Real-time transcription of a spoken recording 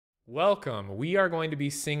Welcome. We are going to be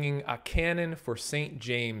singing a canon for St.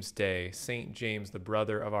 James Day. St. James, the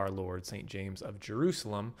brother of our Lord, St. James of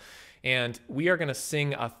Jerusalem. And we are going to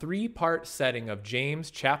sing a three-part setting of James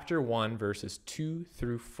chapter 1, verses 2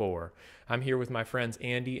 through 4. I'm here with my friends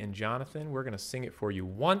Andy and Jonathan. We're going to sing it for you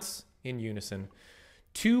once in unison,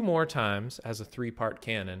 two more times as a three-part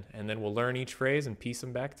canon, and then we'll learn each phrase and piece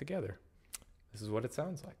them back together. This is what it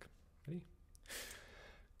sounds like. Ready?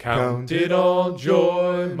 Count it all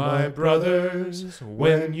joy, my brothers,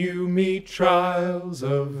 when you meet trials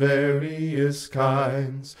of various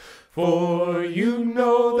kinds. For you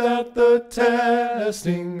know that the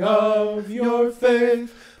testing of your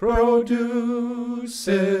faith produces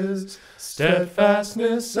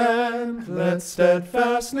steadfastness, and let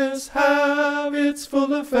steadfastness have its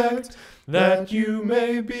full effect, that you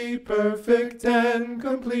may be perfect and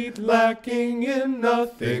complete, lacking in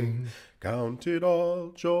nothing. Count it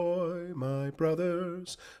all joy, my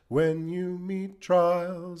brothers, when you meet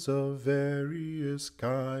trials of various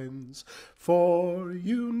kinds. For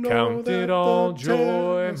you know Count that it all the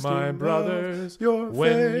joy, my testing brothers, of your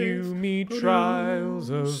when faith you meet trials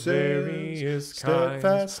of various kinds.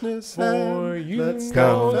 steadfastness, For and you let know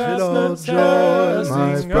count that it all the joy,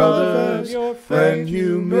 my testing brothers, of your when faith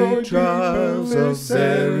you meet trials of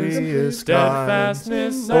various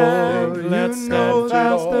steadfastness, kinds. and For let you know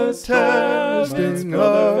that the testing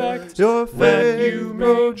of your that faith you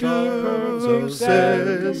may be produces perfect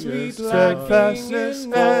and steadfastness,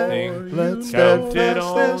 nothing. and let Count it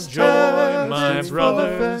all steadfastness joy, my have its full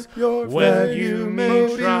brothers, effect, your when faith you may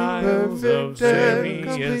meet be trials of perfect and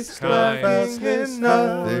various complete, lacking kinds. in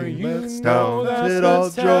nothing. For you Let's know count that it the all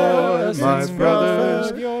joy, my testing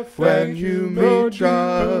brothers, of your when faith you meet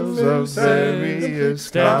trials of produces various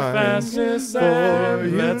kinds. steadfastness, For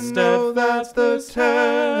and you let know that the steadfastness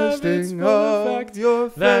have its testing full of effect, your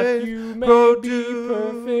that faith you may be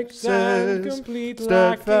perfect and produces complete,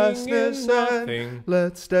 lacking in steadfastness, nothing. and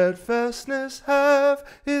let steadfastness have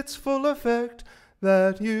its full effect,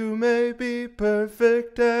 that you may be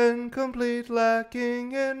perfect and complete,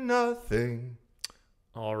 lacking in nothing.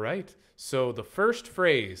 All right. So the first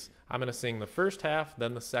phrase, I'm going to sing the first half,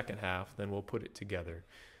 then the second half, then we'll put it together.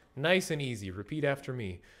 Nice and easy. Repeat after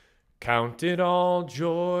me. Count it all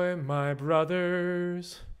joy, my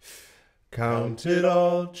brothers, Count it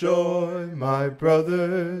all joy, my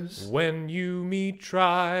brothers, when you meet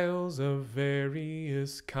trials of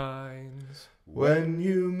various kinds. when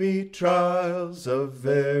you meet trials of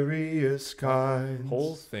various kinds.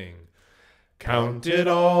 Whole thing. Count it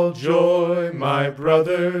all joy, my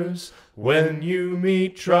brothers, when you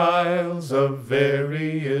meet trials of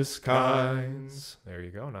various kinds. There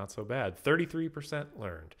you go. Not so bad. 33%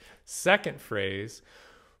 learned. Second phrase.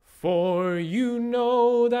 For you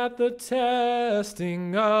know that the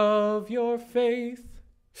testing of your faith.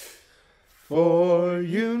 For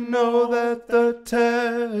you know that the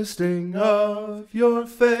testing of your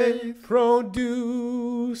faith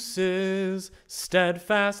Produces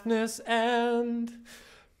steadfastness and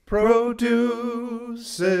produces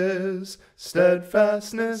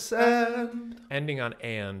steadfastness, and ending on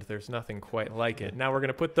and. There's nothing quite like it. Now we're going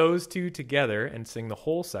to put those two together and sing the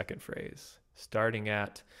whole second phrase, starting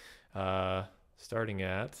at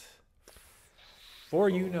for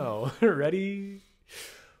you know. Ready?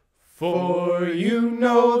 for you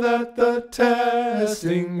know that the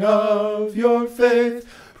testing of your faith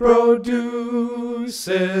produces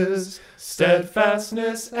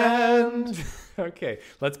steadfastness, and Okay,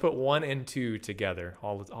 let's put 1 and 2 together,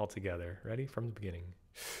 all together. Ready? From the beginning.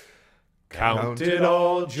 count it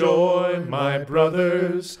all joy, my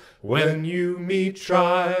brothers, when you meet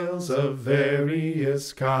trials of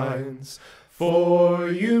various kinds. For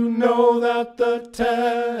you know that the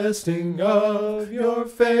testing of your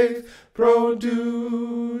faith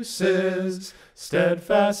produces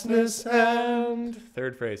steadfastness, and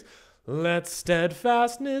Third phrase. Let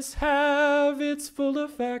steadfastness have its full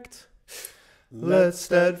effect, let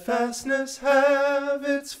steadfastness have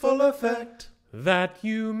its full effect, that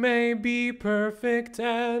you may be perfect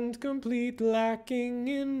and complete, lacking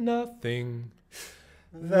in nothing.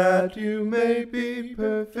 that you may be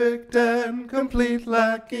perfect and complete,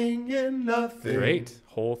 lacking in nothing. Great.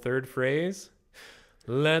 Whole third phrase.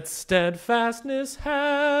 Let steadfastness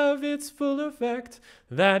have its full effect,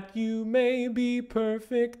 that you may be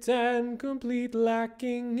perfect and complete,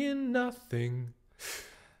 lacking in nothing.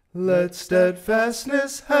 Let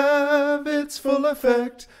steadfastness have its full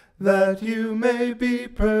effect, that you may be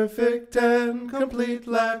perfect and complete,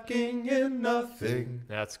 lacking in nothing.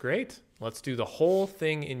 That's great. Let's do the whole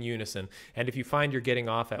thing in unison. And if you find you're getting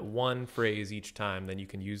off at one phrase each time, then you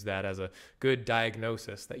can use that as a good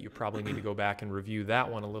diagnosis that you probably need to go back and review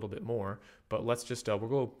that one a little bit more. But let's just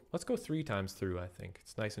let's go 3 times through, I think.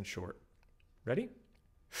 It's nice and short. Ready?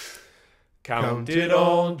 Count it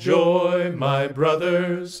all joy, my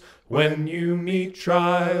brothers, when you meet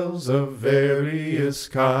trials of various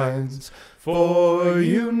kinds. For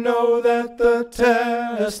you know that the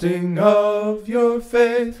testing of your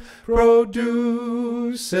faith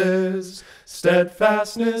produces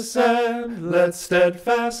steadfastness, and let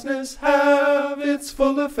steadfastness have its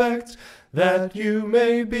full effect, that you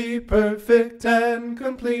may be perfect and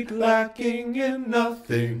complete, lacking in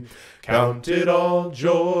nothing. Count it all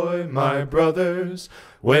joy, my brothers,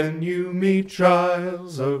 when you meet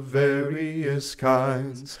trials of various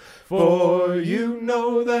kinds. For you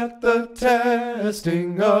know that the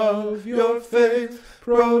testing of your faith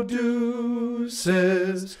produces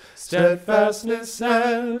steadfastness,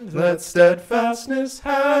 and let steadfastness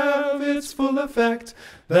have its full effect,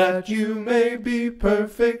 that you may be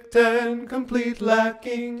perfect and complete,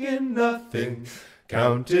 lacking in nothing.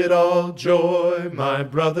 Count it all joy, my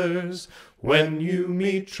brothers, when you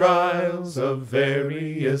meet trials of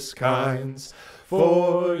various kinds.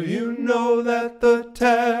 For you know that the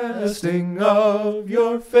testing of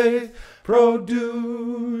your faith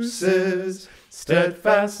produces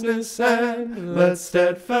steadfastness, and let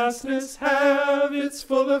steadfastness have its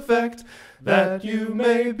full effect, that you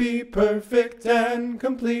may be perfect and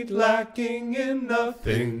complete, lacking in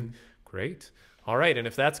nothing. Great. All right, and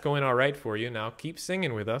if that's going all right for you, now keep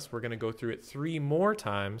singing with us. We're going to go through it 3 more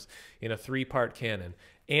times in a 3-part canon.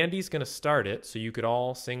 Andy's going to start it, so you could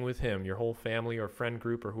all sing with him, your whole family or friend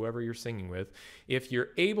group or whoever you're singing with. If you're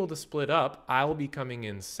able to split up, I'll be coming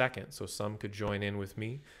in second, so some could join in with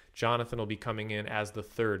me. Jonathan will be coming in as the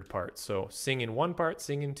 3rd part. So sing in 1 part,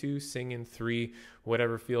 sing in 2, sing in 3,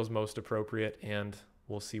 whatever feels most appropriate, and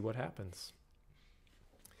we'll see what happens.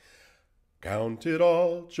 Count it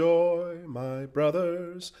all joy, my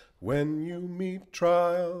brothers, when you meet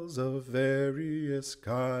trials of various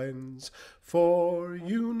kinds. For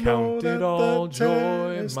you know Count that it all the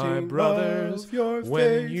joy, my testing brothers, of your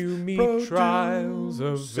when faith you meet trials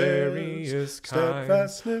of produces various kinds.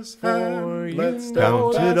 steadfastness, For and you let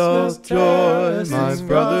know steadfastness that the joy, my testing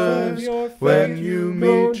brothers, of your when faith you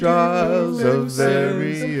meet trials of produces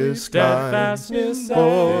various kinds. steadfastness,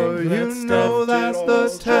 For and you let know that the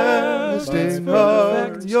steadfastness testing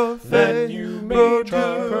perfect, of your that faith you may be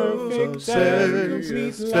produces perfect and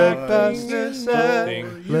complete, steadfastness, lacking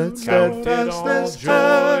and in let nothing. steadfastness Count it all joy,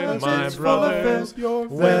 have my its full brothers,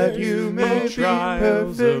 effect, when that you you may meet be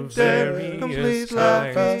trials of perfect and various complete,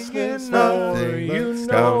 lacking in kinds. For nothing. you know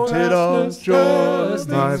Count it all that joy, the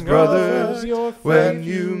my testing brothers, of your when faith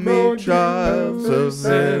you meet trials of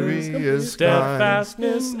various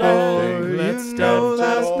steadfastness, kinds. and For let you know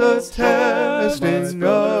that the testing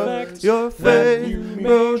of your faith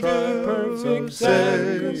produces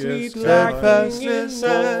steadfastness,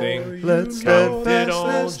 and let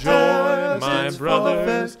steadfastness have its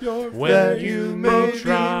full effect, that you may be perfect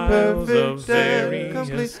and complete,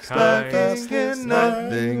 lacking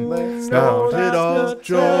in nothing. Count it all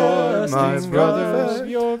joy, my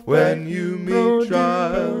brothers, when you meet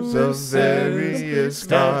trials of various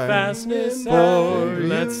kinds. For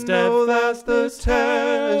you know that the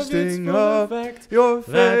testing of your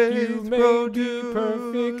faith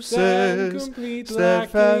produces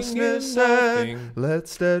steadfastness, and let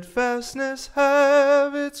steadfastness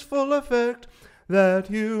have its full effect, that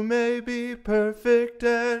you may be perfect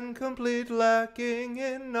and complete, lacking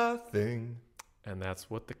in nothing. And that's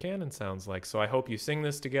what the canon sounds like. So I hope you sing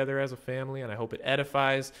this together as a family, and I hope it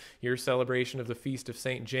edifies your celebration of the Feast of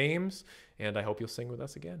St. James, and I hope you'll sing with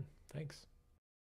us again. Thanks.